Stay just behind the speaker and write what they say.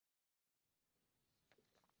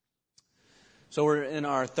So we're in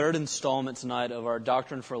our third installment tonight of our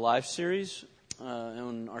Doctrine for Life series,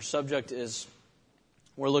 and our subject is,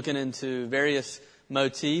 we're looking into various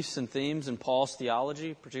motifs and themes in Paul's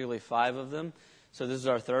theology, particularly 5 of them. So this is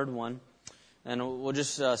our third one, and we'll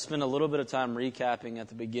just spend a little bit of time recapping at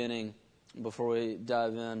the beginning before we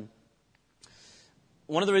dive in.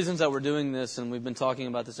 One of the reasons that we're doing this, and we've been talking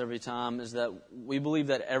about this every time, is that we believe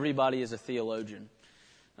that everybody is a theologian.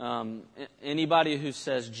 Anybody who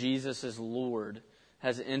says Jesus is Lord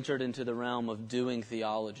has entered into the realm of doing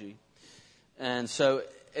theology. And so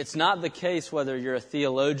it's not the case whether you're a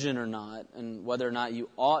theologian or not, and whether or not you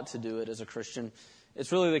ought to do it as a Christian.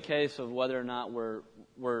 It's really the case of whether or not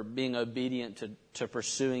we're being obedient to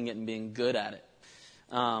pursuing it and being good at it.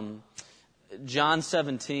 John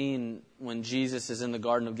 17, when Jesus is in the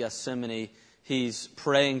Garden of Gethsemane, he's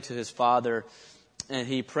praying to his Father. And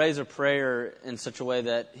he prays a prayer in such a way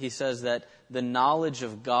that he says that the knowledge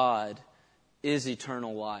of God is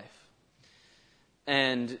eternal life.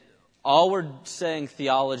 And all we're saying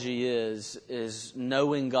theology is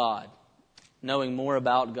knowing God, knowing more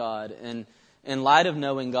about God. And in light of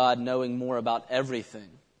knowing God, knowing more about everything.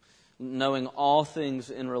 Knowing all things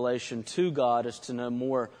in relation to God is to know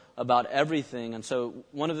more about everything. And so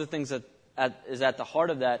one of the things that is at the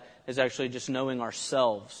heart of that is actually just knowing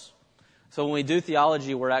ourselves. So when we do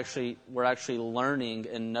theology, we're actually learning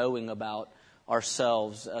and knowing about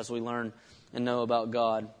ourselves as we learn and know about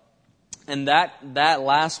God. And that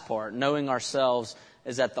last part, knowing ourselves,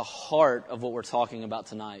 is at the heart of what we're talking about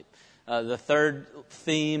tonight. The third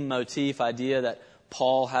theme, motif, idea that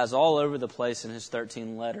Paul has all over the place in his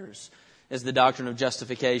 13 letters is the doctrine of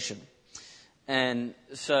justification. And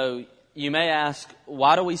so you may ask,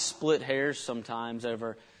 why do we split hairs sometimes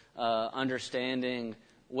over understanding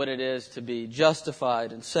what it is to be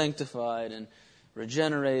justified and sanctified and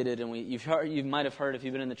regenerated? And you might have heard, if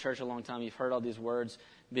you've been in the church a long time, you've heard all these words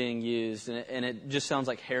being used, and it just sounds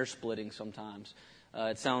like hair splitting sometimes.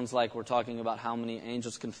 It sounds like we're talking about how many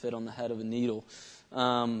angels can fit on the head of a needle.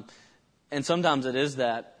 And sometimes it is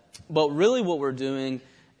that. But really what we're doing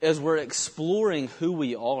is we're exploring who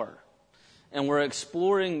we are. And we're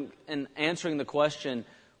exploring and answering the question,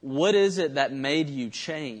 what is it that made you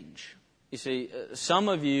change? You see, some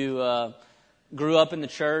of you grew up in the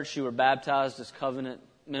church. You were baptized as covenant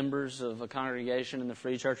members of a congregation in the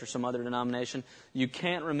Free Church or some other denomination. You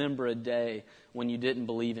can't remember a day when you didn't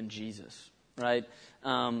believe in Jesus, right?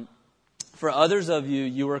 For others of you,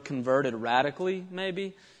 you were converted radically,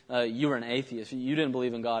 maybe. You were an atheist. You didn't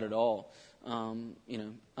believe in God at all.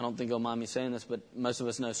 I don't think you'll mind me saying this, but most of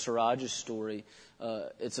us know Suraj's story.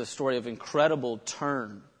 It's a story of incredible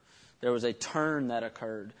turn. There was a turn that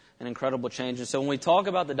occurred, an incredible change. And so when we talk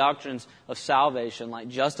about the doctrines of salvation, like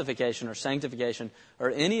justification or sanctification or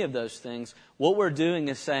any of those things, what we're doing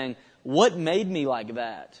is saying, what made me like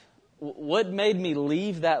that? What made me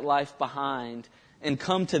leave that life behind and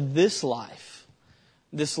come to this life?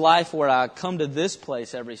 This life where I come to this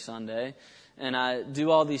place every Sunday and I do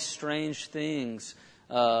all these strange things,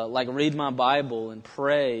 like read my Bible and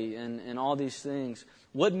pray and all these things.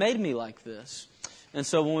 What made me like this? And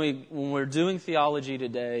so when we're doing theology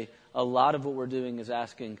today, a lot of what we're doing is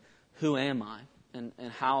asking, who am I? And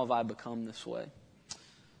how have I become this way?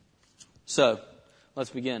 So, let's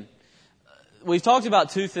begin. We've talked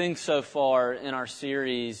about 2 things so far in our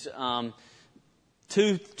series.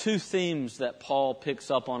 Two themes that Paul picks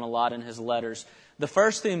up on a lot in his letters. The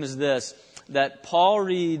first theme is this, that Paul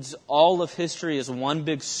reads all of history as one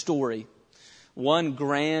big story. One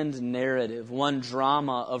grand narrative, one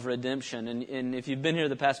drama of redemption. And if you've been here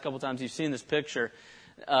the past couple times, you've seen this picture.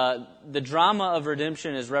 The drama of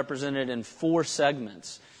redemption is represented in 4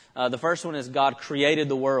 segments. The first one is God created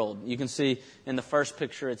the world. You can see in the first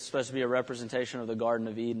picture it's supposed to be a representation of the Garden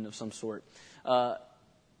of Eden of some sort. The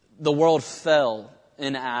world fell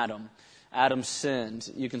in Adam. Adam sinned.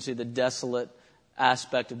 You can see the desolate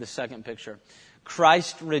aspect of the second picture.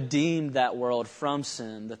 Christ redeemed that world from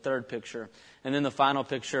sin, the third picture. And then the final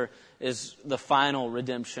picture is the final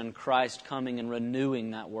redemption, Christ coming and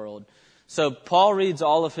renewing that world. So Paul reads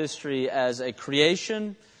all of history as a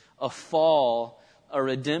creation, a fall, a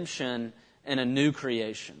redemption, and a new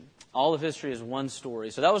creation. All of history is one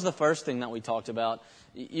story. So that was the first thing that we talked about.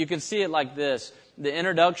 You can see it like this. The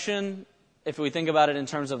introduction, if we think about it in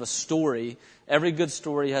terms of a story, every good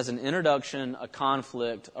story has an introduction, a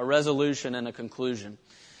conflict, a resolution, and a conclusion.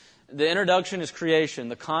 The introduction is creation.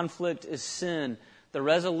 The conflict is sin. The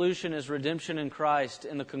resolution is redemption in Christ.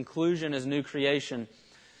 And the conclusion is new creation.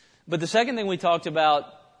 But the second thing we talked about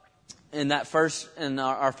in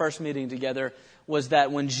our first meeting together was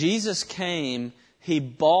that when Jesus came, He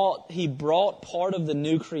brought part of the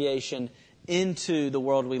new creation into the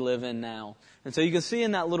world we live in now. And so you can see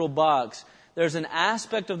in that little box, there's an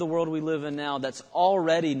aspect of the world we live in now that's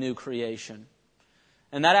already new creation.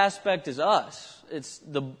 And that aspect is us.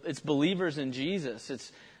 It's believers in Jesus.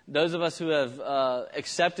 It's those of us who have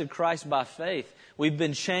accepted Christ by faith. We've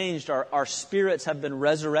been changed. Our spirits have been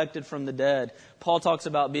resurrected from the dead. Paul talks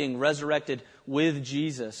about being resurrected with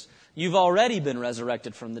Jesus. You've already been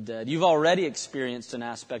resurrected from the dead. You've already experienced an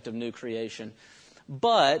aspect of new creation.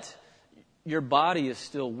 But your body is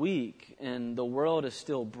still weak, and the world is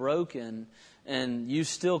still broken, and you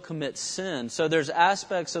still commit sin. So there's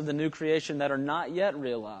aspects of the new creation that are not yet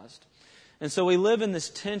realized. And so we live in this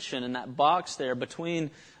tension in that box there between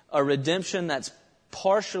a redemption that's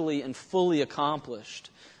partially and fully accomplished,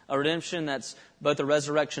 a redemption that's both a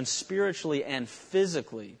resurrection spiritually and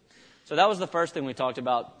physically. So that was the first thing we talked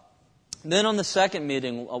about. Then on the second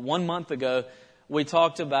meeting, 1 month ago, we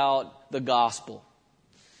talked about the gospel.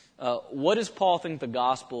 What does Paul think the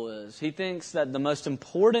gospel is? He thinks that the most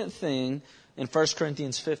important thing in 1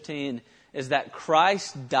 Corinthians 15 is that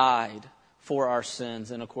Christ died for our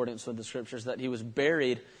sins in accordance with the Scriptures, that He was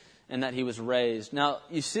buried and that He was raised. Now,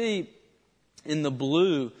 you see in the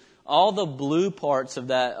blue, all the blue parts of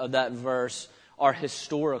that verse are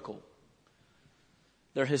historical.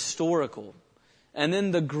 They're historical. And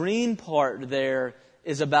then the green part there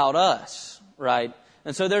is about us, right?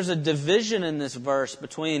 And so there's a division in this verse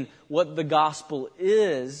between what the gospel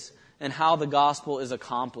is and how the gospel is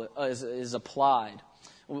applied.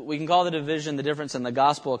 We can call the division the difference in the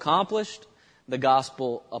gospel accomplished, the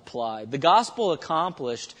gospel applied. The gospel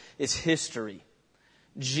accomplished is history.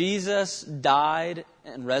 Jesus died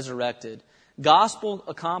and resurrected. Gospel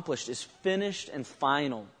accomplished is finished and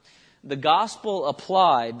final. The gospel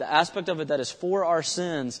applied, the aspect of it that is for our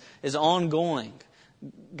sins, is ongoing.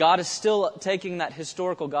 God is still taking that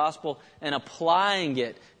historical gospel and applying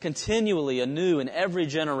it continually anew in every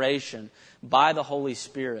generation by the Holy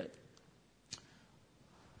Spirit.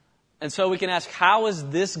 And so we can ask, how is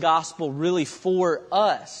this gospel really for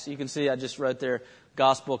us? You can see I just wrote there,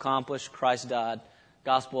 gospel accomplished, Christ died.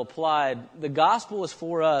 Gospel applied. The gospel is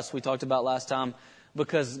for us, we talked about last time,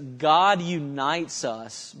 because God unites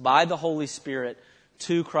us by the Holy Spirit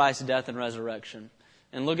to Christ's death and resurrection.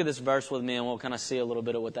 And look at this verse with me and we'll kind of see a little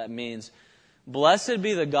bit of what that means. Blessed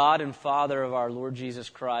be the God and Father of our Lord Jesus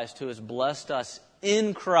Christ, who has blessed us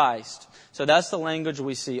in Christ. So that's the language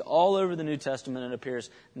we see all over the New Testament. It appears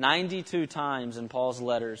 92 times in Paul's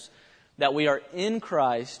letters. That we are in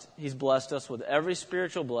Christ. He's blessed us with every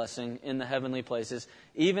spiritual blessing in the heavenly places,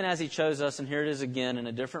 even as He chose us, and here it is again in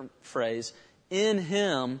a different phrase, in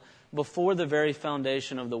Him before the very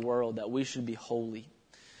foundation of the world, that we should be holy.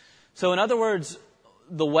 So in other words,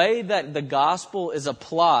 the way that the gospel is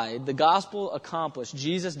applied, the gospel accomplished,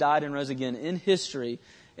 Jesus died and rose again in history,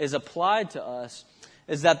 is applied to us,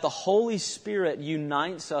 is that the Holy Spirit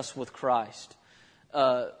unites us with Christ.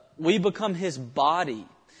 We become His body.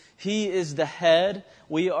 He is the head.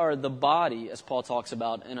 We are the body, as Paul talks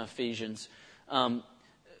about in Ephesians.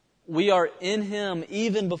 We are in Him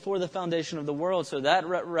even before the foundation of the world. So that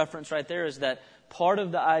reference right there is that part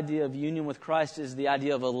of the idea of union with Christ is the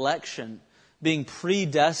idea of election, being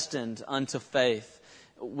predestined unto faith.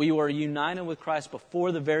 We were united with Christ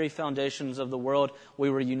before the very foundations of the world.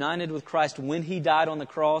 We were united with Christ when He died on the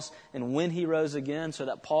cross and when He rose again, so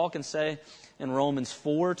that Paul can say in Romans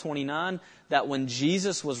 4:29 that when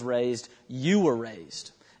Jesus was raised, you were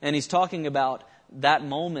raised. And he's talking about that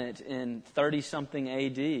moment in 30-something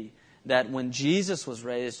AD, that when Jesus was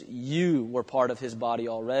raised, you were part of His body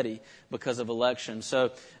already because of election.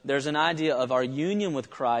 So there's an idea of our union with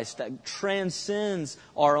Christ that transcends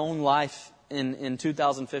our own life in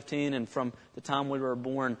 2015 and from the time we were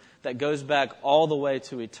born, that goes back all the way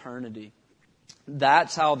to eternity.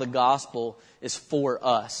 That's how the gospel is for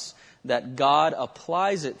us, that God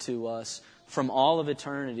applies it to us from all of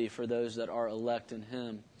eternity for those that are elect in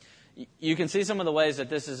Him. You can see some of the ways that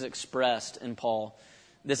this is expressed in Paul.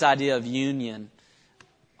 This idea of union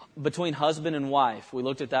between husband and wife. We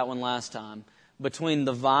looked at that one last time. Between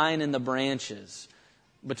the vine and the branches.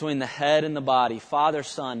 Between the head and the body. Father,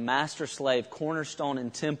 son, master, slave, cornerstone,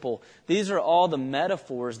 and temple. These are all the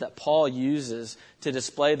metaphors that Paul uses to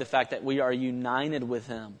display the fact that we are united with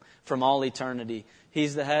Him from all eternity.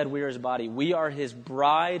 He's the head, we are His body. We are His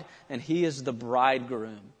bride, and He is the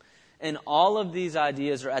bridegroom. And all of these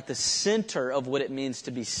ideas are at the center of what it means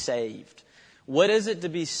to be saved. What is it to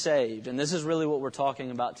be saved? And this is really what we're talking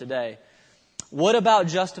about today. What about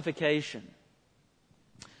justification?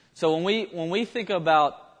 So when we think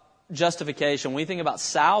about justification, when we think about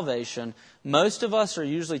salvation, most of us are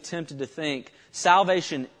usually tempted to think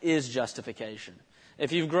salvation is justification.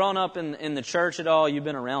 If you've grown up in the church at all, you've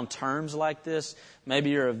been around terms like this. Maybe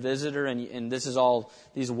you're a visitor and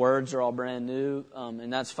these words are all brand new,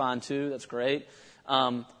 and that's fine too. That's great.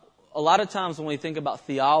 A lot of times when we think about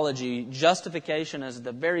theology, justification is at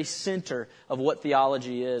the very center of what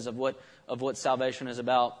theology is, of what salvation is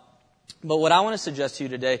about. But what I want to suggest to you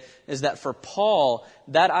today is that for Paul,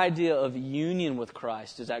 that idea of union with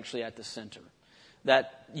Christ is actually at the center.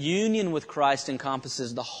 That union with Christ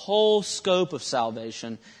encompasses the whole scope of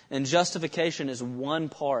salvation, and justification is one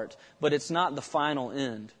part, but it's not the final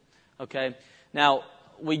end. Okay? Now,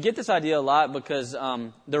 we get this idea a lot because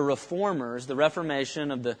the Reformers, the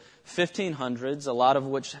Reformation of the 1500s, a lot of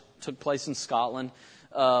which took place in Scotland,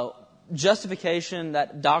 justification,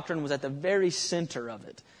 that doctrine was at the very center of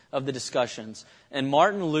it, of the discussions. And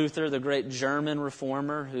Martin Luther, the great German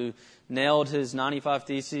reformer who nailed his 95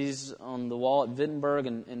 Theses on the wall at Wittenberg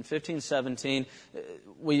in 1517,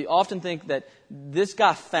 we often think that this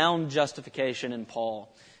guy found justification in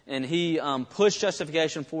Paul. And he pushed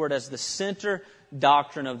justification forward as the center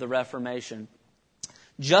doctrine of the Reformation.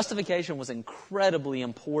 Justification was incredibly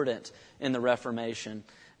important in the Reformation.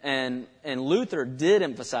 And Luther did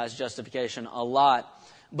emphasize justification a lot.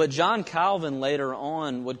 But John Calvin later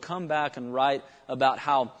on would come back and write about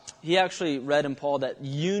how he actually read in Paul that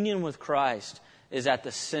union with Christ is at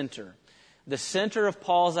the center. The center of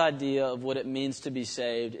Paul's idea of what it means to be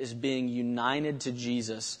saved is being united to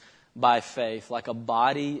Jesus by faith, like a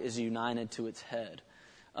body is united to its head.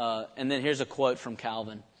 And then here's a quote from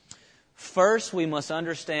Calvin. First, we must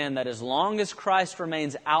understand that as long as Christ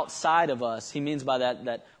remains outside of us, he means by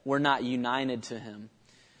that we're not united to him,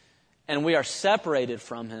 and we are separated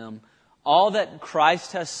from him, all that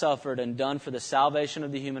Christ has suffered and done for the salvation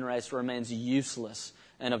of the human race remains useless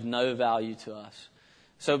and of no value to us.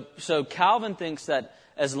 So Calvin thinks that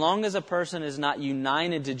as long as a person is not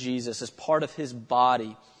united to Jesus as part of his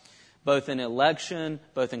body, both in election,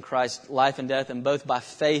 both in Christ's life and death, and both by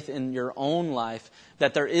faith in your own life,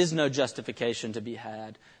 that there is no justification to be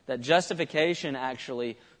had. That justification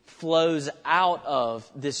actually flows out of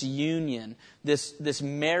this union, this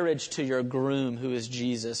marriage to your groom who is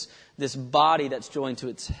Jesus, this body that's joined to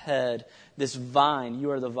its head, this vine, you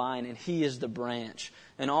are the vine and he is the branch.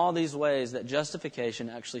 In all these ways that justification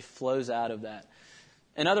actually flows out of that.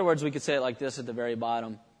 In other words, we could say it like this at the very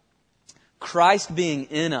bottom. Christ being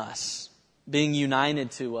in us, being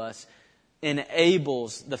united to us,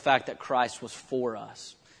 enables the fact that Christ was for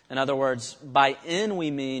us. In other words, by in we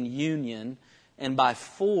mean union, and by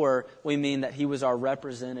for we mean that he was our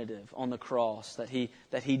representative on the cross, that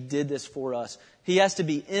he did this for us. He has to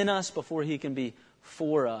be in us before he can be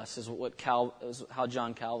for us, is how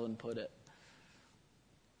John Calvin put it.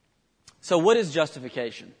 So what is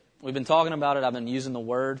justification? We've been talking about it. I've been using the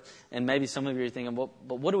word, and maybe some of you are thinking,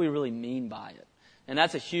 but what do we really mean by it? And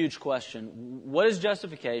that's a huge question. What is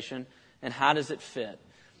justification, and how does it fit?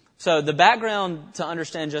 So the background to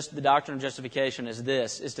understand just the doctrine of justification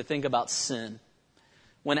is to think about sin.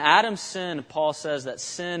 When Adam sinned, Paul says that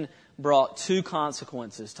sin brought two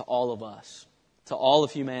consequences to all of us, to all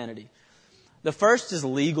of humanity. The first is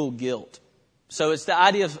legal guilt. So it's the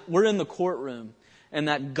idea of we're in the courtroom and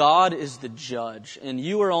that God is the judge and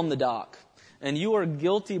you are on the dock and you are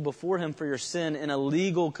guilty before him for your sin in a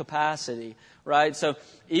legal capacity, right? So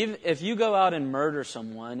even if you go out and murder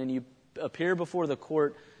someone and you appear before the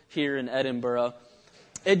court here in Edinburgh,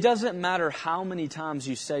 it doesn't matter how many times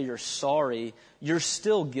you say you're sorry, you're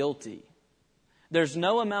still guilty. There's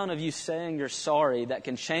no amount of you saying you're sorry that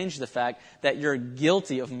can change the fact that you're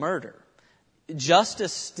guilty of murder.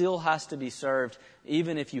 Justice still has to be served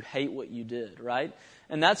even if you hate what you did, right?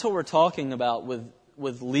 And that's what we're talking about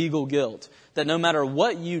with legal guilt. That no matter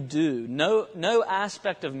what you do, no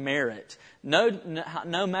aspect of merit,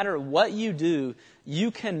 no matter what you do,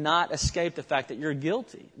 you cannot escape the fact that you're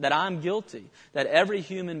guilty, that I'm guilty, that every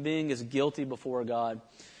human being is guilty before God.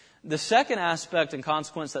 The second aspect and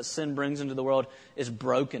consequence that sin brings into the world is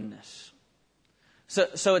brokenness.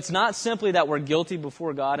 So it's not simply that we're guilty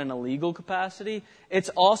before God in a legal capacity. It's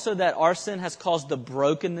also that our sin has caused the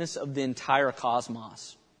brokenness of the entire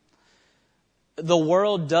cosmos. The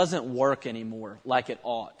world doesn't work anymore like it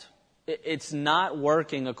ought. It's not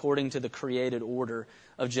working according to the created order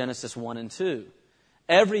of Genesis 1 and 2.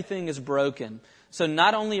 Everything is broken. So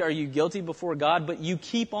not only are you guilty before God, but you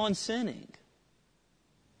keep on sinning.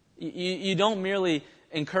 You don't merely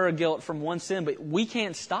incur guilt from one sin, but we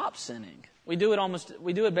can't stop sinning. We do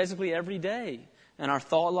it basically every day in our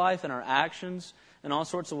thought life and our actions in all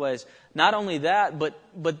sorts of ways. Not only that, but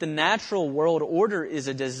the natural world order is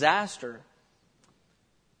a disaster.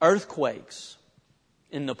 Earthquakes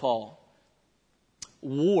in Nepal,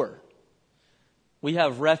 war, We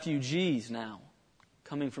have refugees now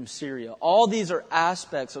coming from Syria. All these are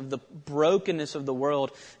aspects of the brokenness of the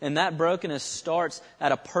world, and that brokenness starts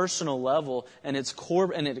at a personal level, and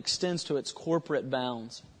it extends to its corporate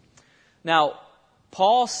bounds. Now,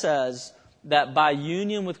 Paul says that by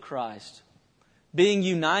union with Christ, being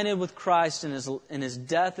united with Christ in his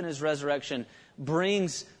death and his resurrection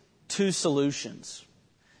brings two solutions.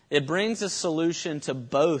 It brings a solution to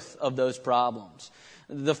both of those problems.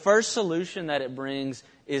 The first solution that it brings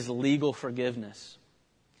is legal forgiveness.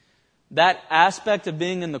 That aspect of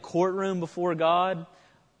being in the courtroom before God,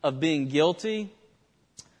 of being guilty,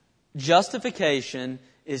 justification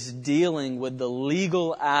is dealing with the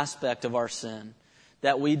legal aspect of our sin.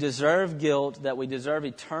 That we deserve guilt, that we deserve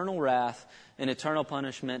eternal wrath and eternal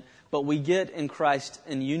punishment, but we get in Christ,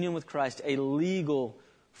 in union with Christ, a legal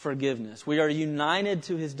forgiveness. We are united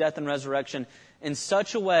to His death and resurrection in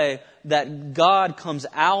such a way that God comes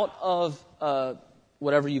out of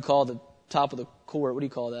whatever you call the top of the court. What do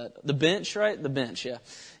you call that? The bench, right? The bench, yeah.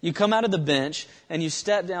 You come out of the bench and you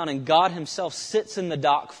step down and God Himself sits in the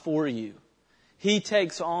dock for you. He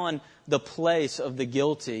takes on the place of the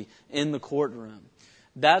guilty in the courtroom.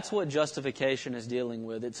 That's what justification is dealing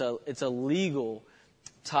with. It's a legal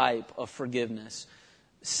type of forgiveness.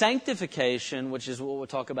 Sanctification, which is what we'll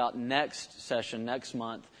talk about next session, next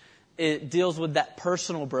month, it deals with that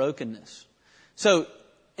personal brokenness. So,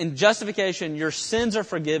 in justification, your sins are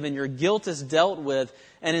forgiven, your guilt is dealt with,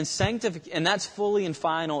 and in sanctification, and that's fully and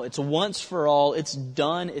final. It's once for all. It's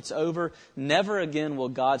done. It's over. Never again will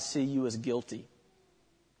God see you as guilty.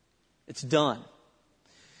 It's done.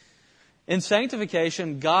 In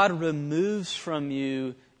sanctification, God removes from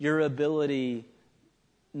you your ability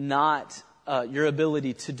to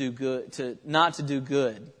do good, not to do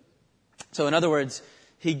good. So, in other words,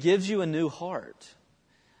 He gives you a new heart.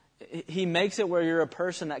 He makes it where you're a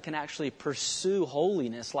person that can actually pursue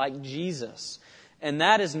holiness like Jesus. And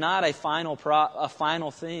that is not a final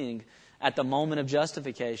thing at the moment of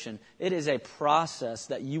justification. It is a process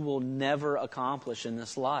that you will never accomplish in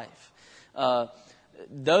this life.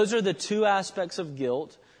 Those are the two aspects of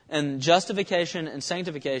guilt. And justification and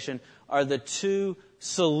sanctification are the two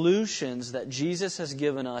solutions that Jesus has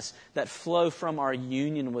given us that flow from our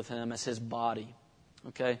union with Him as His body.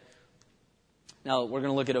 Okay? Now, we're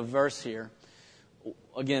going to look at a verse here.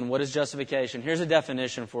 Again, what is justification? Here's a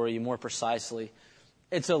definition for you more precisely.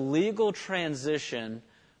 It's a legal transition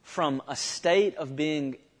from a state of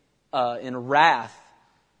being in wrath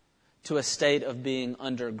to a state of being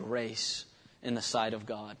under grace in the sight of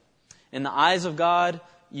God. In the eyes of God,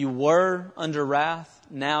 you were under wrath.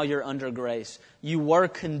 Now you're under grace. You were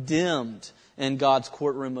condemned in God's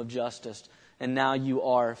courtroom of justice. And now you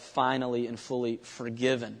are finally and fully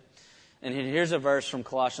forgiven. And here's a verse from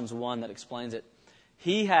Colossians 1 that explains it.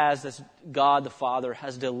 He has, this God the Father,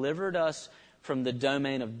 has delivered us from the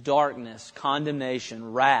domain of darkness,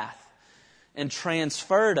 condemnation, wrath, and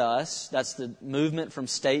transferred us, that's the movement from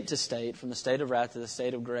state to state, from the state of wrath to the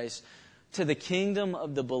state of grace, to the kingdom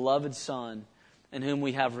of the beloved Son, in whom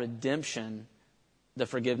we have redemption, the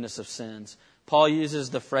forgiveness of sins. Paul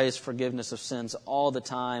uses the phrase forgiveness of sins all the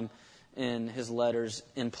time in his letters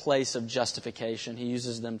in place of justification. He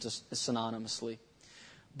uses them synonymously.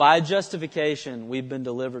 By justification, we've been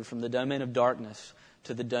delivered from the domain of darkness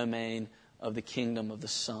to the domain of the kingdom of the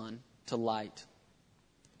Son, to light.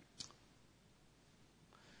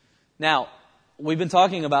 Now, we've been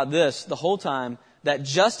talking about this the whole time, that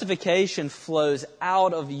justification flows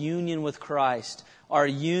out of union with Christ, our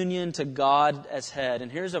union to God as head.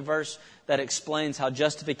 And here's a verse that explains how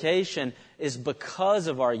justification is because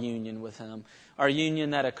of our union with Him. Our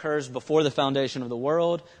union that occurs before the foundation of the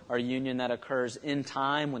world, our union that occurs in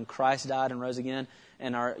time when Christ died and rose again,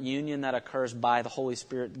 and our union that occurs by the Holy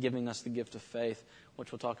Spirit giving us the gift of faith,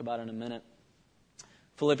 which we'll talk about in a minute.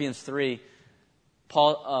 Philippians 3,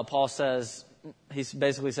 Paul says, he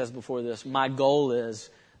basically says before this, my goal is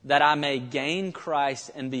that I may gain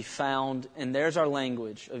Christ and be found, and there's our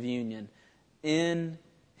language of union, in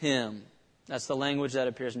Him. That's the language that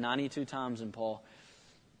appears 92 times in Paul.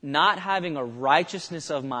 Not having a righteousness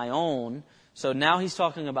of my own. So now he's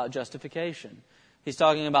talking about justification. He's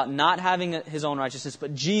talking about not having his own righteousness,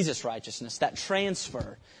 but Jesus' righteousness. That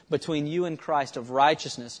transfer between you and Christ of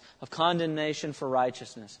righteousness, of condemnation for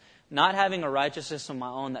righteousness. Not having a righteousness of my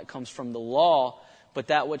own that comes from the law, but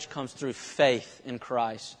that which comes through faith in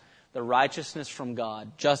Christ. The righteousness from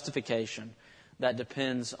God. Justification that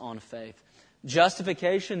depends on faith.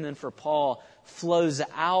 Justification, then, for Paul, flows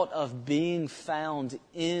out of being found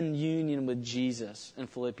in union with Jesus in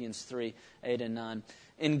Philippians 3, 8 and 9.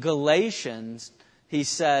 In Galatians, he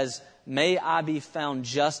says, may I be found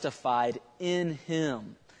justified in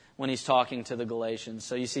Him, when he's talking to the Galatians.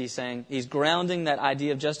 So you see he's grounding that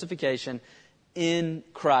idea of justification in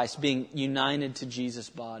Christ, being united to Jesus'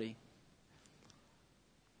 body.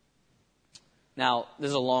 Now, this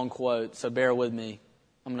is a long quote, so bear with me.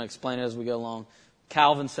 I'm going to explain it as we go along.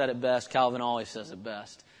 Calvin said it best. Calvin always says it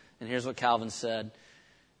best. And here's what Calvin said.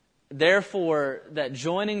 Therefore, that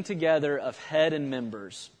joining together of head and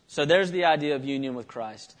members. So there's the idea of union with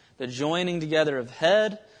Christ. The joining together of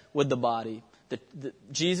head with the body.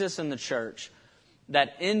 Jesus and the church.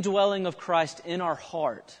 That indwelling of Christ in our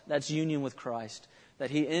heart. That's union with Christ. That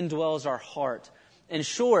He indwells our heart. In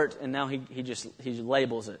short, and now he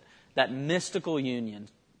labels it, that mystical union,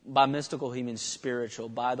 by mystical he means spiritual,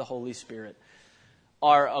 by the Holy Spirit,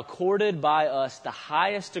 are accorded by us the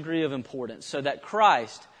highest degree of importance, so that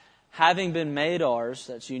Christ, having been made ours,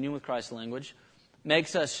 that's union with Christ language,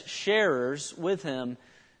 makes us sharers with Him.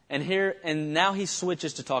 And now he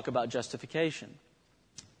switches to talk about justification.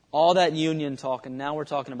 All that union talk, and now we're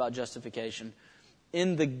talking about justification.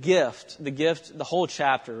 In the gift, the whole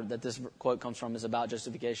chapter that this quote comes from is about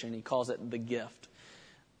justification, and he calls it the gift.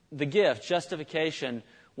 The gift, justification,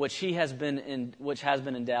 which has been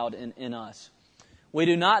endowed in us. We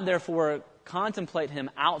do not, therefore, contemplate Him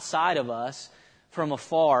outside of us from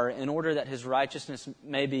afar in order that His righteousness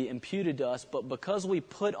may be imputed to us, but because we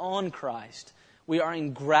put on Christ, we are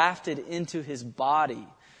engrafted into His body.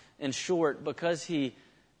 In short, because I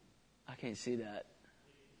can't see that.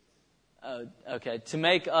 To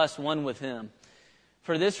make us one with Him.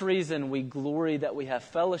 For this reason, we glory that we have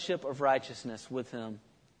fellowship of righteousness with Him.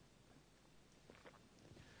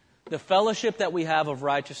 The fellowship that we have of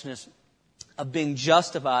righteousness, of being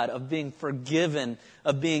justified, of being forgiven,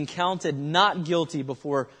 of being counted not guilty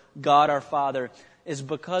before God our Father, is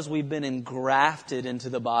because we've been engrafted into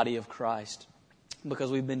the body of Christ.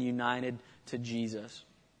 Because we've been united to Jesus.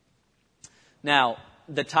 Now,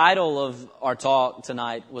 the title of our talk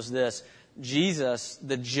tonight was this: Jesus,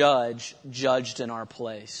 the Judge, judged in our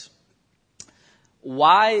place.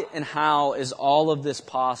 Why and how is all of this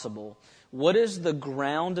possible? What is the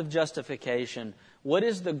ground of justification? What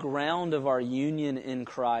is the ground of our union in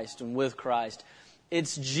Christ and with Christ?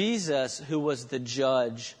 It's Jesus who was the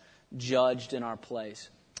judge, judged in our place.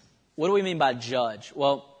 What do we mean by judge?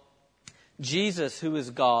 Well, Jesus, who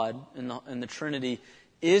is God in the Trinity,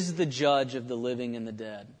 is the judge of the living and the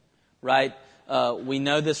dead. Right? We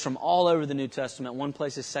know this from all over the New Testament. One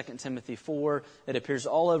place is 2 Timothy 4. It appears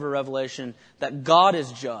all over Revelation that God is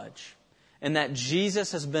judge. And that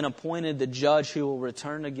Jesus has been appointed the judge who will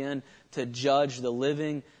return again to judge the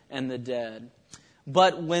living and the dead.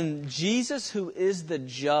 But when Jesus, who is the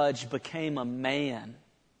judge, became a man,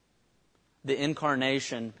 the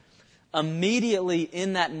incarnation, immediately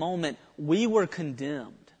in that moment, we were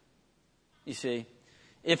condemned. You see,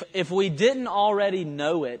 if we didn't already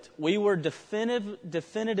know it, we were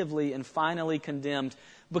definitively and finally condemned,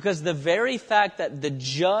 because the very fact that the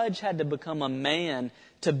judge had to become a man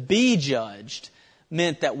to be judged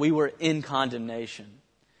meant that we were in condemnation.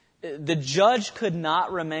 The judge could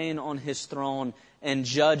not remain on his throne and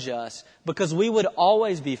judge us, because we would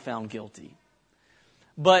always be found guilty.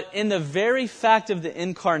 But in the very fact of the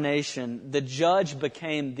incarnation, the judge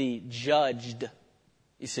became the judged.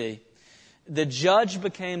 You see, the judge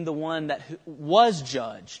became the one that was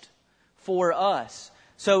judged for us.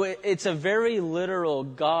 So it's a very literal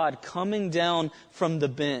God coming down from the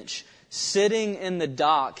bench, sitting in the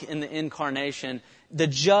dock in the incarnation, the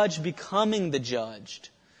judge becoming the judged,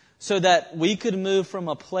 so that we could move from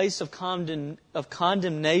a place of condemnation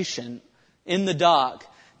in the dock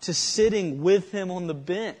to sitting with Him on the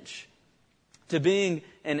bench, to being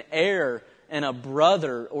an heir and a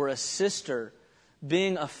brother or a sister,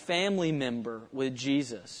 being a family member with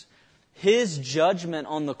Jesus. His judgment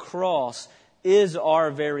on the cross is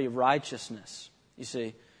our very righteousness, you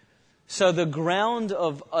see. So the ground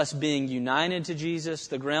of us being united to Jesus,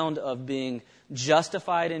 the ground of being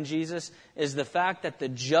justified in Jesus, is the fact that the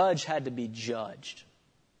judge had to be judged.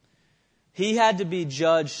 He had to be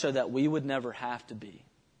judged so that we would never have to be.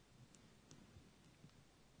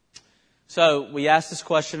 So we ask this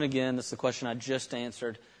question again. That's the question I just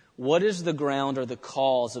answered. What is the ground or the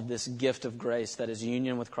cause of this gift of grace that is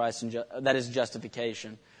union with Christ and that is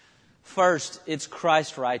justification? First, it's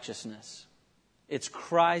Christ's righteousness. It's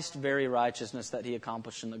Christ's very righteousness that He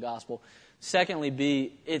accomplished in the gospel.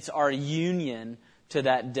 Secondly, it's our union to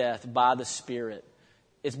that death by the Spirit.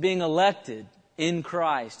 It's being elected in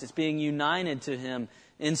Christ. It's being united to Him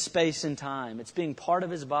in space and time. It's being part of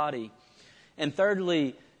His body. And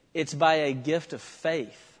thirdly, it's by a gift of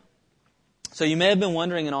faith. So you may have been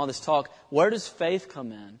wondering in all this talk, where does faith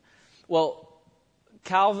come in? Well,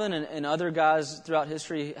 Calvin and other guys throughout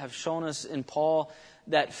history have shown us in Paul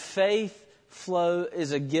that faith flow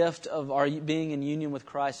is a gift of our being in union with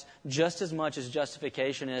Christ just as much as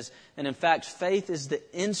justification is. And in fact, faith is the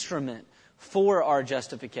instrument for our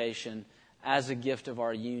justification as a gift of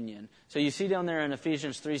our union. So you see down there in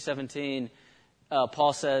Ephesians 3:17,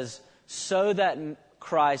 Paul says, so that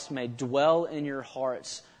Christ may dwell in your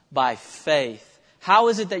hearts by faith. How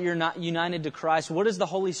is it that you're not united to Christ? What does the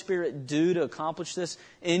Holy Spirit do to accomplish this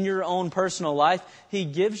in your own personal life? He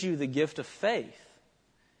gives you the gift of faith.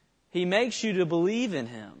 He makes you to believe in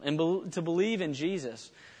Him and to believe in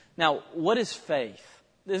Jesus. Now, what is faith?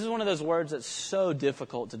 This is one of those words that's so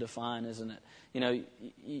difficult to define, isn't it? You know,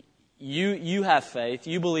 you have faith,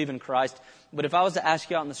 you believe in Christ, but if I was to ask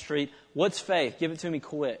you out in the street, what's faith? Give it to me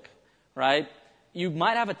quick, right? You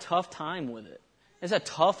might have a tough time with it. It's a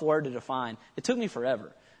tough word to define. It took me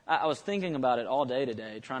forever. I was thinking about it all day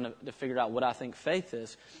today, trying to figure out what I think faith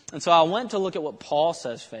is. And so I went to look at what Paul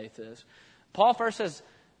says faith is. Paul first says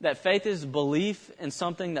that faith is belief in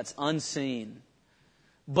something that's unseen.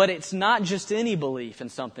 But it's not just any belief in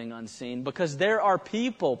something unseen, because there are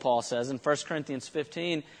people, Paul says in 1 Corinthians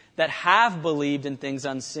 15, that have believed in things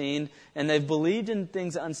unseen, and they've believed in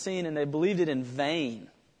things unseen, and they believed it in vain.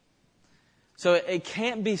 So it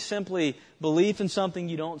can't be simply belief in something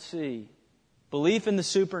you don't see, belief in the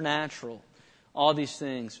supernatural, all these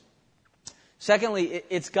things. Secondly,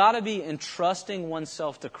 it's got to be entrusting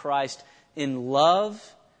oneself to Christ in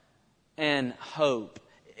love and hope.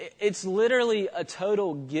 It's literally a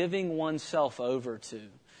total giving oneself over to.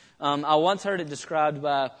 I once heard it described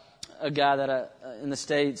by a guy that in the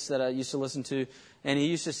States that I used to listen to, and he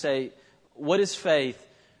used to say, what is faith?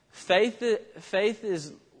 Faith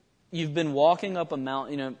is, you've been walking up a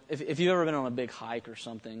mountain. You know, if you've ever been on a big hike or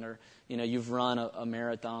something, or you know, you've run a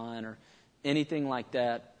marathon or anything like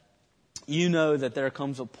that, you know that there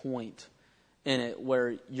comes a point in it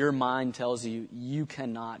where your mind tells you you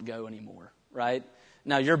cannot go anymore, right?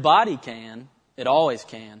 Now, your body can. It always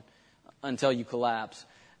can until you collapse.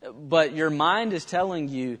 But your mind is telling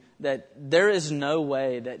you that there is no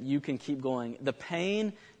way that you can keep going. The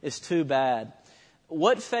pain is too bad.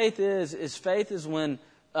 What faith is when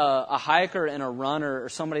a hiker and a runner or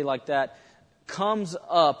somebody like that comes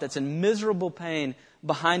up that's in miserable pain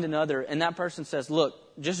behind another, and that person says,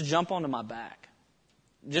 look, just jump onto my back.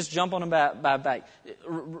 Just jump on my back.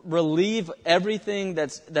 Relieve everything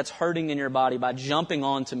that's hurting in your body by jumping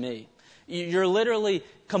onto me. You're literally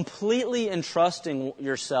completely entrusting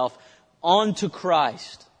yourself onto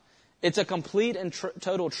Christ. It's a complete and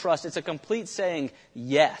total trust. It's a complete saying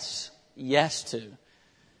yes to.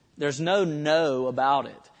 There's no about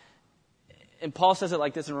it. And Paul says it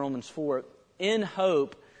like this in Romans 4. In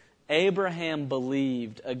hope, Abraham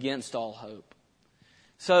believed against all hope.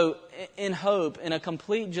 So in hope, in a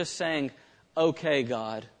complete just saying, okay,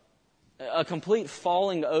 God, a complete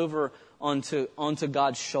falling over onto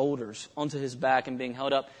God's shoulders, onto His back and being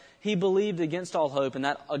held up, he believed against all hope. And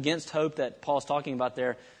that against hope that Paul's talking about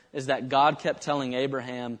there is that God kept telling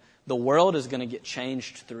Abraham, the world is going to get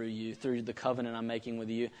changed through you, through the covenant I'm making with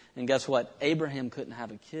you. And guess what? Abraham couldn't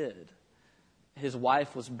have a kid. His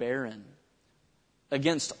wife was barren.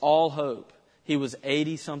 Against all hope. He was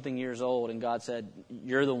 80-something years old, and God said,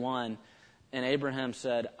 you're the one. And Abraham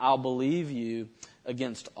said, I'll believe you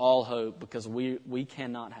against all hope, because we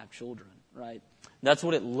cannot have children, right? That's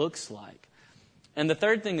what it looks like. And the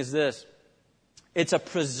third thing is this. It's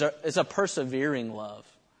a persevering love.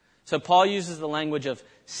 So Paul uses the language of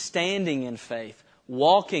standing in faith,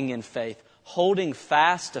 walking in faith, holding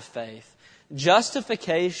fast to faith.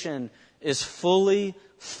 Justification is fully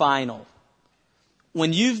final.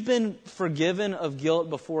 When you've been forgiven of guilt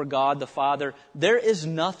before God the Father, there is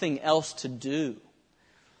nothing else to do.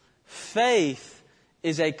 Faith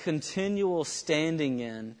is a continual standing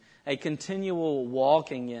in, a continual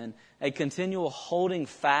walking in, a continual holding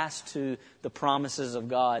fast to the promises of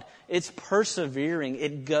God. It's persevering.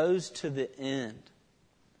 It goes to the end.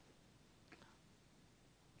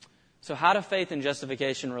 So how do faith and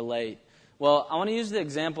justification relate? Well, I want to use the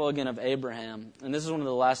example again of Abraham, and this is one of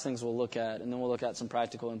the last things we'll look at, and then we'll look at some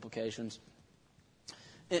practical implications.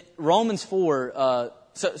 Romans 4,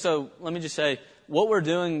 so let me just say, what we're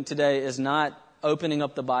doing today is not opening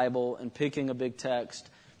up the Bible and picking a big text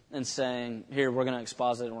and saying, here, we're going to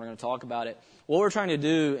exposit it and we're going to talk about it. What we're trying to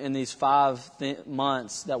do in these 5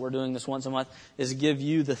 months that we're doing this once a month is give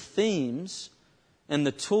you the themes and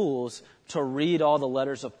the tools to read all the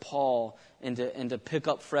letters of Paul and to pick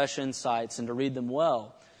up fresh insights and to read them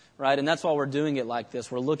well, right? And that's why we're doing it like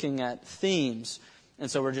this. We're looking at themes.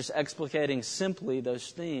 And so we're just explicating simply those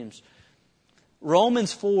themes.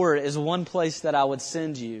 Romans 4 is one place that I would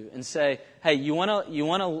send you and say, hey, you want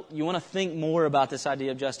to think more about this idea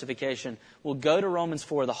of justification? Well, go to Romans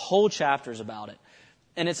 4. The whole chapter is about it.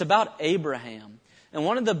 And it's about Abraham. And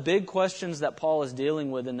one of the big questions that Paul is dealing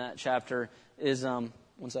with in that chapter is,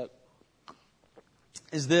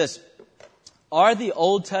 is this. Are the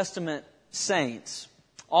Old Testament saints,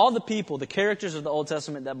 all the people, the characters of the Old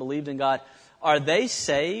Testament that believed in God, are they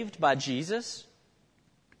saved by Jesus?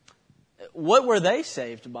 What were they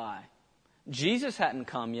saved by? Jesus hadn't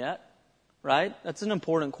come yet, right? That's an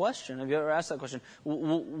important question. Have you ever asked that question?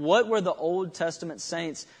 What were the Old Testament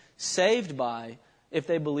saints saved by if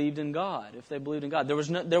they believed in God? If they believed in God,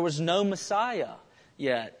 there was no Messiah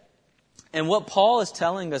yet. And what Paul is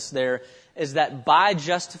telling us there is that by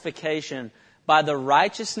justification, by the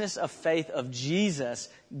righteousness of faith of Jesus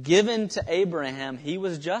given to Abraham, he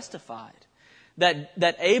was justified.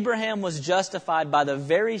 That Abraham was justified by the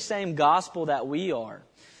very same gospel that we are.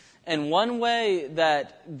 And one way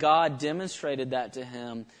that God demonstrated that to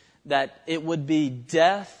him, that it would be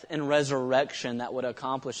death and resurrection that would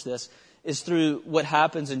accomplish this, is through what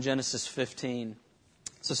happens in Genesis 15.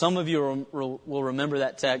 So some of you will remember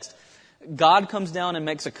that text. God comes down and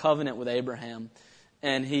makes a covenant with Abraham.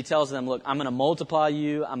 And he tells them, look, I'm going to multiply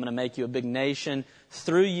you. I'm going to make you a big nation.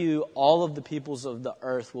 Through you, all of the peoples of the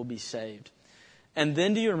earth will be saved. And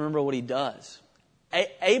then do you remember what he does?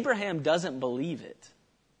 Abraham doesn't believe it.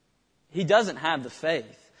 He doesn't have the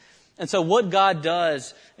faith. And so what God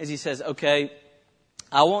does is he says, okay,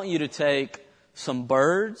 I want you to take some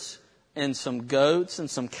birds and some goats and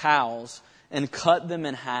some cows and cut them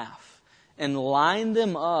in half and line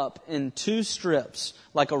them up in 2 strips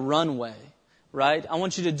like a runway, right? I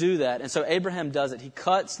want you to do that. And so Abraham does it. He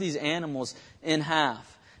cuts these animals in half.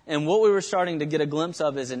 And what we were starting to get a glimpse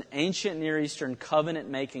of is an ancient Near Eastern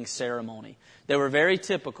covenant-making ceremony. They were very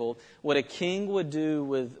typical. What a king would do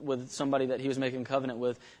with somebody that he was making a covenant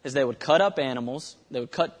with is they would cut up animals. They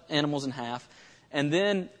would cut animals in half. And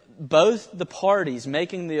then both the parties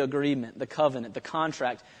making the agreement, the covenant, the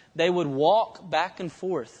contract, they would walk back and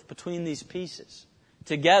forth between these pieces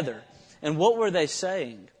together. And what were they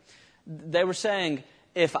saying? They were saying,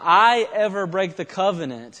 if I ever break the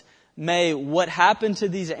covenant, may what happened to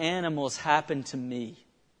these animals happen to me.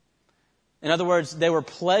 In other words, they were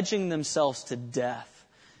pledging themselves to death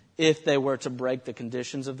if they were to break the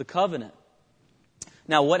conditions of the covenant.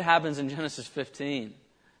 Now, what happens in Genesis 15?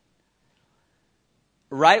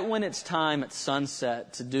 Right when it's time at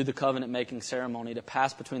sunset to do the covenant-making ceremony, to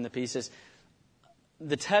pass between the pieces,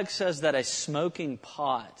 the text says that a smoking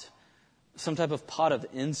pot, some type of pot of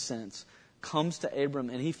incense, comes to Abram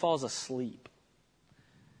and he falls asleep.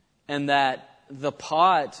 And that the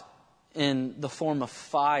pot in the form of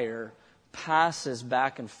fire passes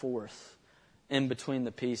back and forth in between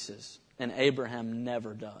the pieces. And Abraham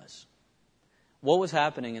never does. What was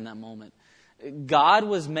happening in that moment? God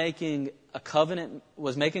was making a covenant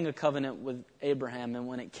with Abraham. And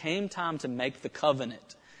when it came time to make the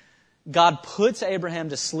covenant, God puts Abraham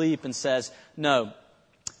to sleep and says, no,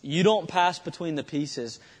 you don't pass between the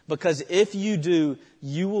pieces, because if you do,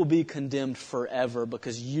 you will be condemned forever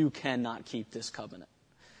because you cannot keep this covenant.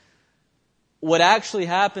 What actually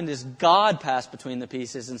happened is God passed between the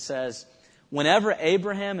pieces and says, whenever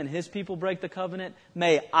Abraham and his people break the covenant,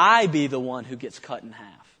 may I be the one who gets cut in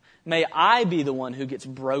half. May I be the one who gets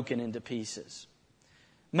broken into pieces.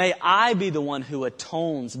 May I be the one who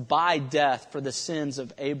atones by death for the sins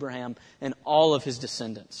of Abraham and all of his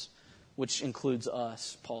descendants, which includes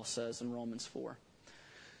us, Paul says in Romans 4.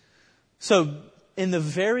 So, in the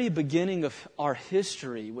very beginning of our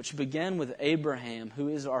history, which began with Abraham, who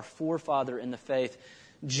is our forefather in the faith,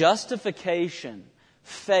 justification,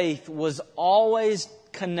 faith, was always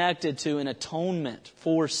connected to an atonement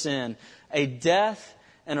for sin, a death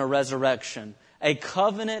and a resurrection, a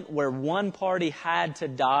covenant where one party had to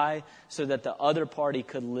die so that the other party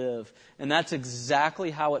could live. And that's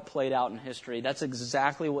exactly how it played out in history. That's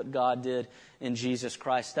exactly what God did in Jesus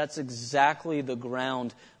Christ. That's exactly the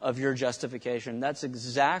ground of your justification. That's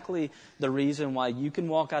exactly the reason why you can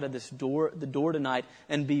walk out of the door tonight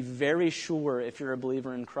and be very sure, if you're a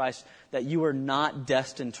believer in Christ, that you are not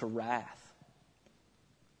destined to wrath.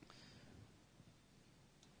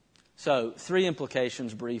 So, 3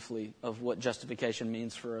 implications briefly of what justification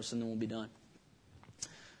means for us, and then we'll be done.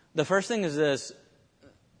 The first thing is this.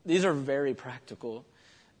 These are very practical.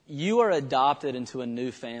 You are adopted into a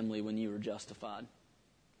new family when you are justified.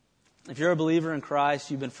 If you're a believer in Christ,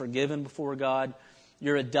 you've been forgiven before God,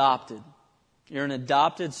 you're adopted. You're an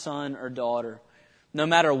adopted son or daughter. No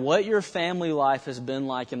matter what your family life has been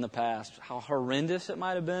like in the past, how horrendous it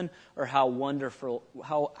might have been, or how wonderful,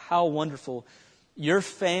 your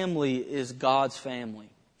family is God's family.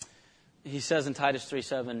 He says in Titus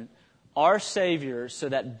 3:7, our Savior, so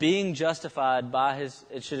that being justified by His,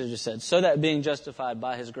 it should have just said, so that being justified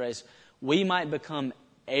by His grace, we might become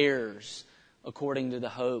heirs according to the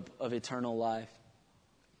hope of eternal life.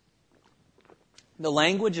 The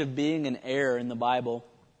language of being an heir in the Bible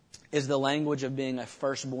is the language of being a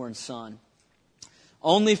firstborn son.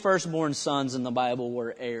 Only firstborn sons in the Bible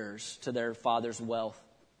were heirs to their father's wealth.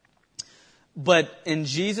 But in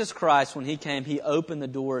Jesus Christ, when He came, He opened the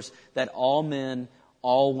doors that all men,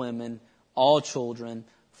 all women, all children,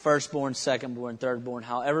 firstborn, secondborn, thirdborn,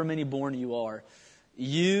 however many born you are,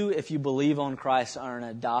 you, if you believe on Christ, are an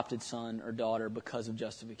adopted son or daughter because of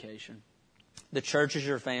justification. The church is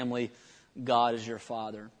your family. God is your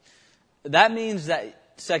Father. That means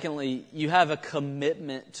that, secondly, you have a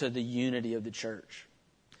commitment to the unity of the church.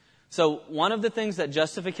 So one of the things that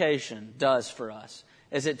justification does for us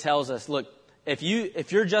is it tells us, look, if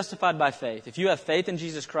you're justified by faith, if you have faith in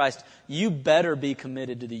Jesus Christ, you better be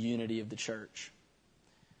committed to the unity of the church.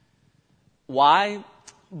 Why?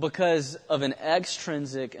 Because of an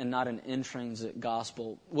extrinsic and not an intrinsic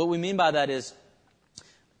gospel. What we mean by that is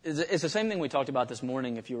it's the same thing we talked about this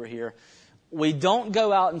morning if you were here. We don't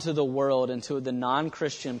go out into the world, into the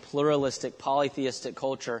non-Christian, pluralistic, polytheistic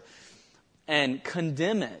culture and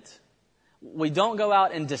condemn it. We don't go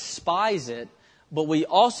out and despise it, but we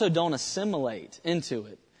also don't assimilate into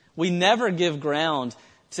it. We never give ground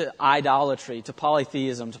to idolatry, to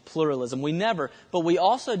polytheism, to pluralism. We never, but we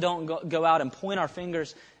also don't go out and point our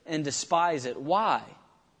fingers and despise it. Why?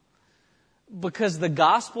 Because the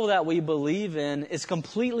gospel that we believe in is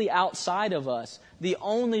completely outside of us. The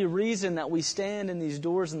only reason that we stand in these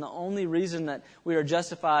doors and the only reason that we are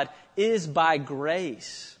justified is by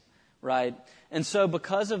grace, right? And so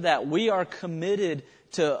because of that, we are committed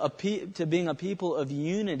to being a people of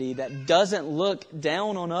unity that doesn't look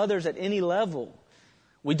down on others at any level.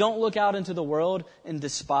 We don't look out into the world and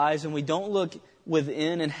despise, and we don't look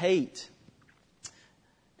within and hate.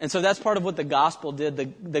 And so that's part of what the gospel did.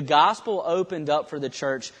 The gospel opened up for the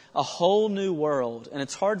church a whole new world. And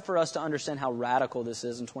it's hard for us to understand how radical this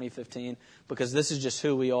is in 2015 because this is just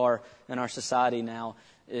who we are in our society now,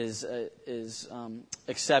 is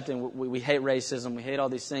accepting. We hate racism. We hate all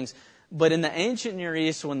these things. But in the ancient Near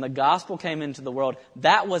East, when the gospel came into the world,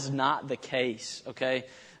 that was not the case, okay?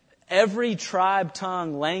 Every tribe,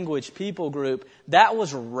 tongue, language, people group, that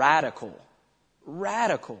was radical.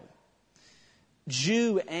 Radical.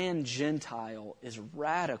 Jew and Gentile is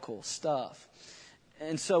radical stuff.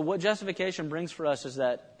 And so what justification brings for us is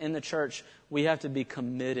that in the church, we have to be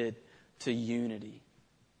committed to unity.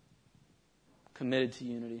 Committed to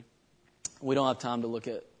unity. We don't have time to look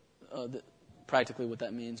at practically what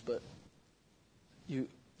that means, but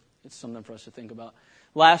it's something for us to think about.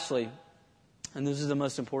 Lastly, and this is the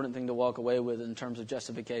most important thing to walk away with in terms of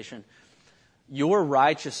justification, your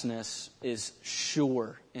righteousness is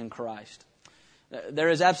sure in Christ. There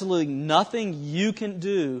is absolutely nothing you can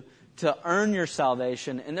do to earn your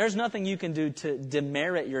salvation, and there's nothing you can do to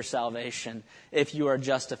demerit your salvation if you are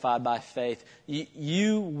justified by faith.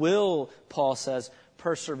 You will, Paul says,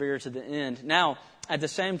 persevere to the end. Now, at the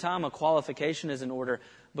same time, a qualification is in order,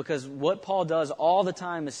 because what Paul does all the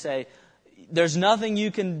time is say, there's nothing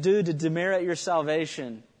you can do to demerit your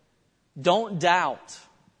salvation. Don't doubt.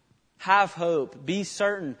 Have hope. Be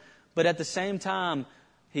certain. But at the same time,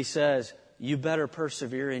 he says, you better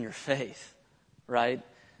persevere in your faith, right?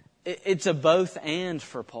 It's a both and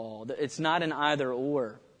for Paul. It's not an either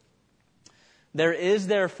or. There is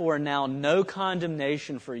therefore now no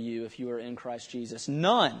condemnation for you if you are in Christ Jesus.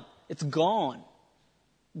 None. It's gone.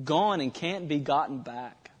 Gone and can't be gotten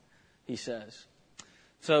back, he says.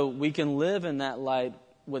 So we can live in that light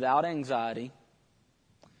without anxiety.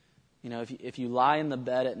 You know, if you lie in the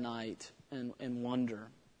bed at night and wonder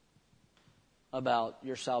about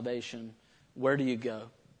your salvation, where do you go?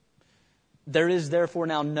 There is therefore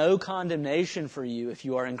now no condemnation for you if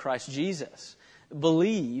you are in Christ Jesus.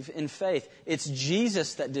 Believe in faith. It's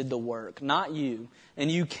Jesus that did the work, not you.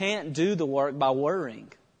 And you can't do the work by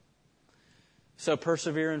worrying. So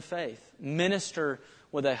persevere in faith. Minister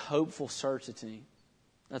with a hopeful certainty.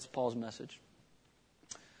 That's Paul's message.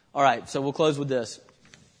 All right, so we'll close with this.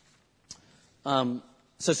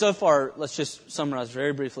 So far, let's just summarize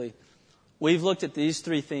very briefly. We've looked at these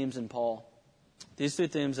three themes in Paul. These three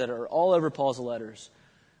themes that are all over Paul's letters.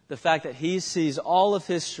 The fact that he sees all of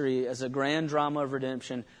history as a grand drama of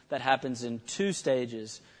redemption that happens in two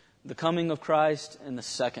stages. the coming of Christ and the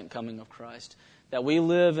second coming of Christ. That we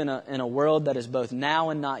live in a world that is both now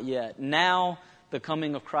and not yet. Now, the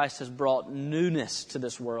coming of Christ has brought newness to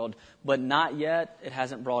this world, but not yet, it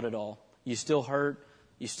hasn't brought it all. You still hurt,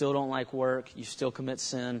 you still don't like work, you still commit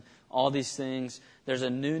sin, all these things. There's a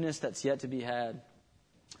newness that's yet to be had.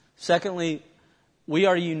 Secondly, we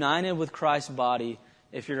are united with Christ's body,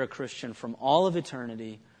 if you're a Christian, from all of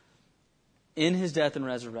eternity, in His death and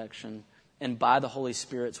resurrection, and by the Holy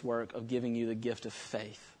Spirit's work of giving you the gift of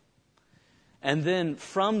faith. And then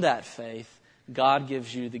from that faith, God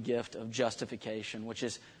gives you the gift of justification, which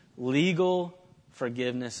is legal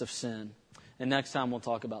forgiveness of sin. And next time we'll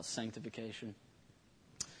talk about sanctification.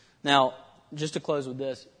 Now, just to close with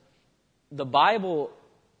this, the Bible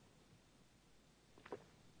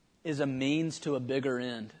is a means to a bigger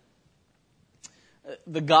end.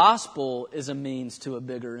 The gospel is a means to a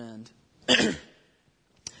bigger end.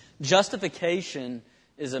 Justification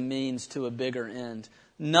is a means to a bigger end.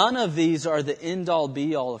 None of these are the end-all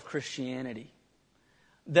be-all of Christianity.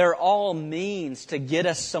 They're all means to get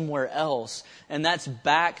us somewhere else, and that's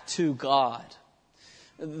back to God.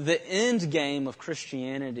 The end game of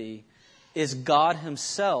Christianity is God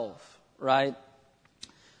Himself, right?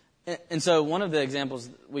 And so one of the examples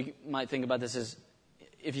we might think about this is,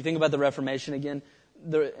 if you think about the Reformation again,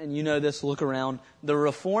 and you know this, look around, the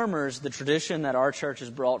Reformers, the tradition that our church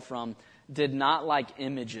is brought from, did not like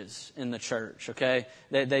images in the church, okay?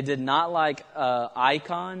 They did not like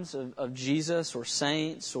icons of Jesus or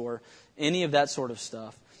saints or any of that sort of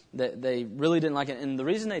stuff. They really didn't like it. And the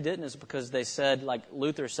reason they didn't is because they said, like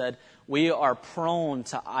Luther said, we are prone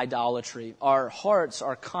to idolatry. Our hearts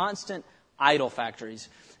are constant idol factories.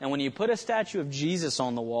 And when you put a statue of Jesus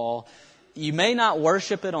on the wall, you may not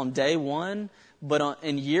worship it on day one, but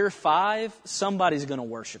in year 5, somebody's going to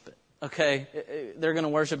worship it. Okay, they're going to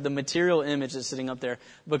worship the material image that's sitting up there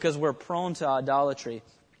because we're prone to idolatry.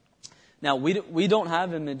 Now, we don't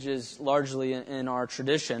have images largely in our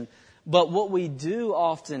tradition, but what we do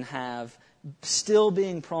often have, still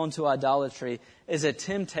being prone to idolatry, is a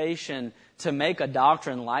temptation to make a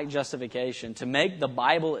doctrine like justification, to make the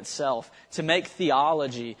Bible itself, to make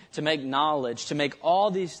theology, to make knowledge, to make all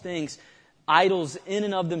these things idols in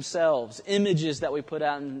and of themselves, images that we put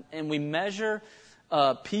out, and we measure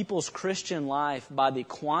people's Christian life by the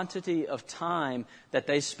quantity of time that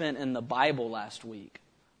they spent in the Bible last week,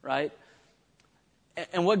 right?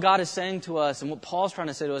 And what God is saying to us, and what Paul's trying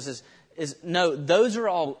to say to us is no, those are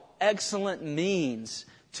all excellent means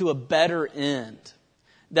to a better end.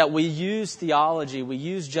 That we use theology, we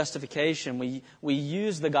use justification, we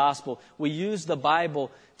use the gospel, we use the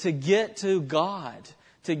Bible to get to God,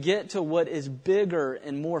 to get to what is bigger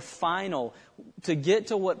and more final, to get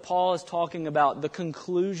to what Paul is talking about, the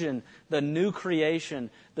conclusion, the new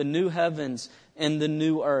creation, the new heavens, and the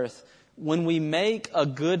new earth. When we make a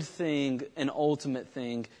good thing an ultimate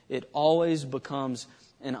thing, it always becomes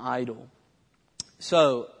an idol.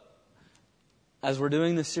 So, as we're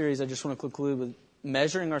doing this series, I just want to conclude with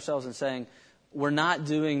measuring ourselves and saying, we're not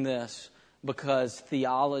doing this because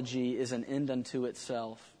theology is an end unto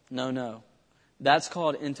itself. No. That's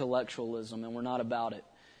called intellectualism, and we're not about it.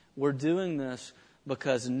 We're doing this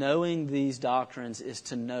because knowing these doctrines is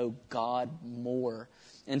to know God more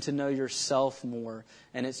and to know yourself more.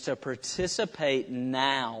 And it's to participate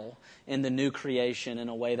now in the new creation in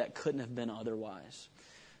a way that couldn't have been otherwise.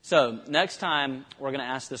 So, next time, we're going to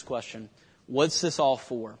ask this question. What's this all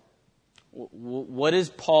for? What is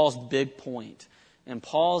Paul's big point? And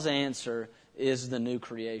Paul's answer is the new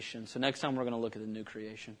creation. So next time we're going to look at the new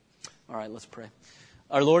creation. All right, let's pray.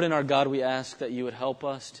 Our Lord and our God, we ask that you would help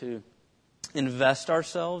us to invest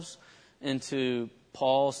ourselves into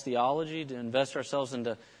Paul's theology, to invest ourselves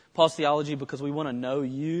into Paul's theology because we want to know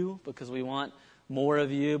you, because we want more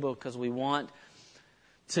of you, because we want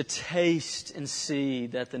to taste and see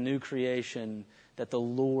that the new creation, that the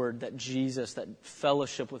Lord, that Jesus, that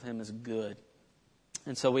fellowship with Him is good.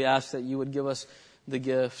 And so we ask that you would give us the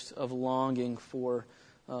gift of longing for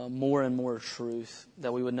more and more truth,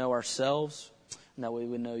 that we would know ourselves and that we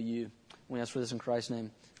would know you. We ask for this in Christ's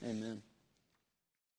name. Amen.